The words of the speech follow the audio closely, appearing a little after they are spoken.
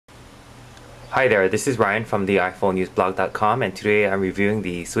Hi there, this is Ryan from the iPhoneNewsBlog.com, and today I'm reviewing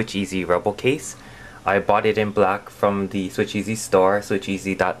the SwitchEasy Rebel case. I bought it in black from the SwitchEasy store,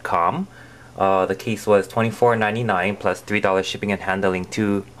 SwitchEasy.com. The case was $24.99 plus $3 shipping and handling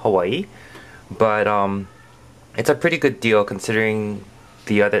to Hawaii, but it's a pretty good deal considering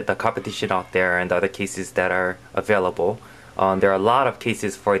the competition out there and the other cases that are available. There are a lot of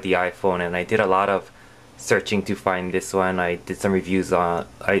cases for the iPhone, and I did a lot of searching to find this one. I did some reviews on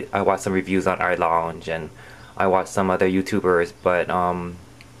I watched some reviews on iLounge, and I watched some other YouTubers, but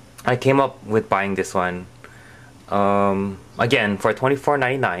I came up with buying this one. Again, for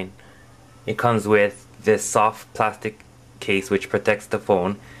 $24.99. It comes with this soft plastic case which protects the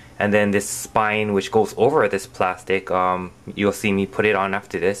phone, and then this spine which goes over this plastic. You'll see me put it on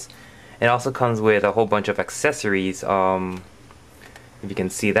after this. It also comes with a whole bunch of accessories. If you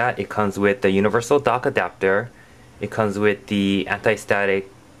can see that, it comes with the universal dock adapter. It comes with the anti-static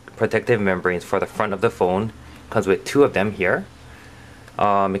protective membranes for the front of the phone. It comes with 2 of them here.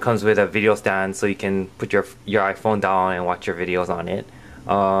 It comes with a video stand so you can put your iPhone down and watch your videos on it.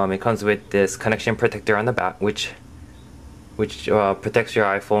 It comes with this connection protector on the back, which protects your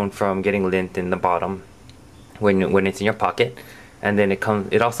iPhone from getting lint in the bottom when it's in your pocket. And then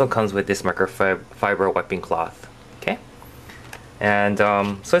it also comes with this microfiber wiping cloth. Okay. And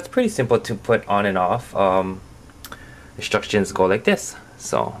so it's pretty simple to put on and off. Instructions go like this.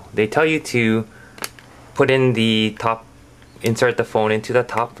 So they tell you to put in the top, insert the phone into the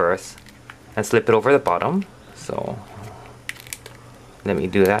top first and slip it over the bottom. So let me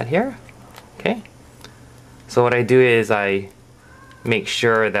do that here. Okay. So what I do is I make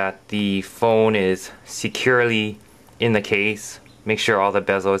sure that the phone is securely in the case. Make sure all the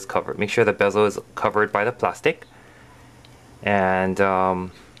bezel is covered. Make sure the bezel is covered by the plastic. And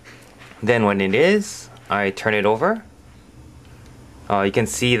then when it is, I turn it over. You can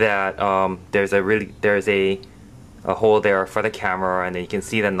see that there's a hole there for the camera, and then you can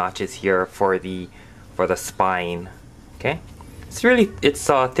see the notches here for the spine. Okay, it's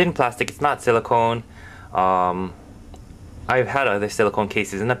thin plastic. It's not silicone. I've had other silicone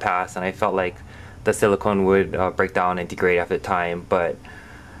cases in the past, and I felt like the silicone would break down and degrade after time, but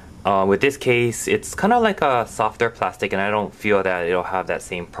with this case, it's kind of like a softer plastic, and I don't feel that it'll have that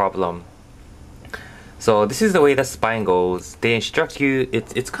same problem. So this is the way the spine goes. They instruct you.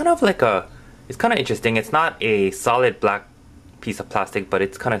 It's kind of interesting. It's not a solid black piece of plastic, but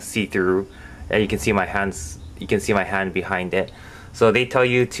it's kind of see-through. And you can see my hands. You can see my hand behind it. So they tell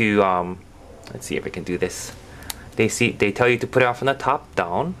you to let's see if I can do this. They tell you to put it on from the top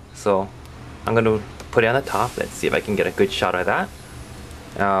down. So I'm going to put it on the top. Let's see if I can get a good shot of that.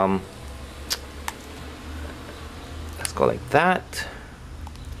 Let's go like that,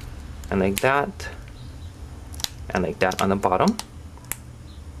 and like that, and like that on the bottom.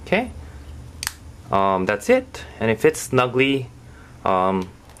 Okay, that's it, and it fits snugly.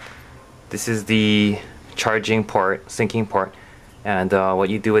 This is the charging port, syncing port, and what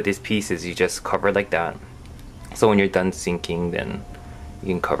you do with this piece is you just cover it like that. So when you're done syncing, then you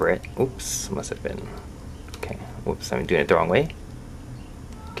can cover it. Oops, must have been okay. Whoops, I'm doing it the wrong way.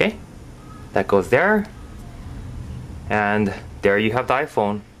 Okay, that goes there, and there you have the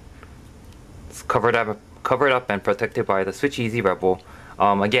iPhone. It's covered up and protected by the SwitchEasy Rebel.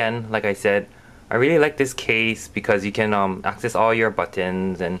 Again, like I said, I really like this case because you can access all your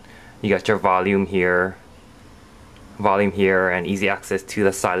buttons, and you got your volume here, and easy access to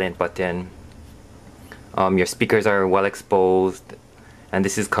the silent button. Your speakers are well exposed, and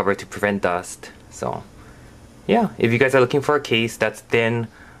this is covered to prevent dust. So yeah, if you guys are looking for a case that's thin,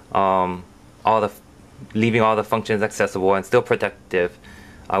 leaving all the functions accessible and still protective,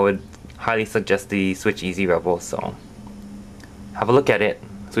 I would highly suggest the SwitchEasy Rebel. So have a look at it.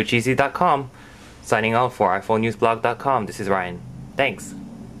 SwitchEasy.com. Signing out for iPhoneNewsBlog.com. This is Ryan. Thanks.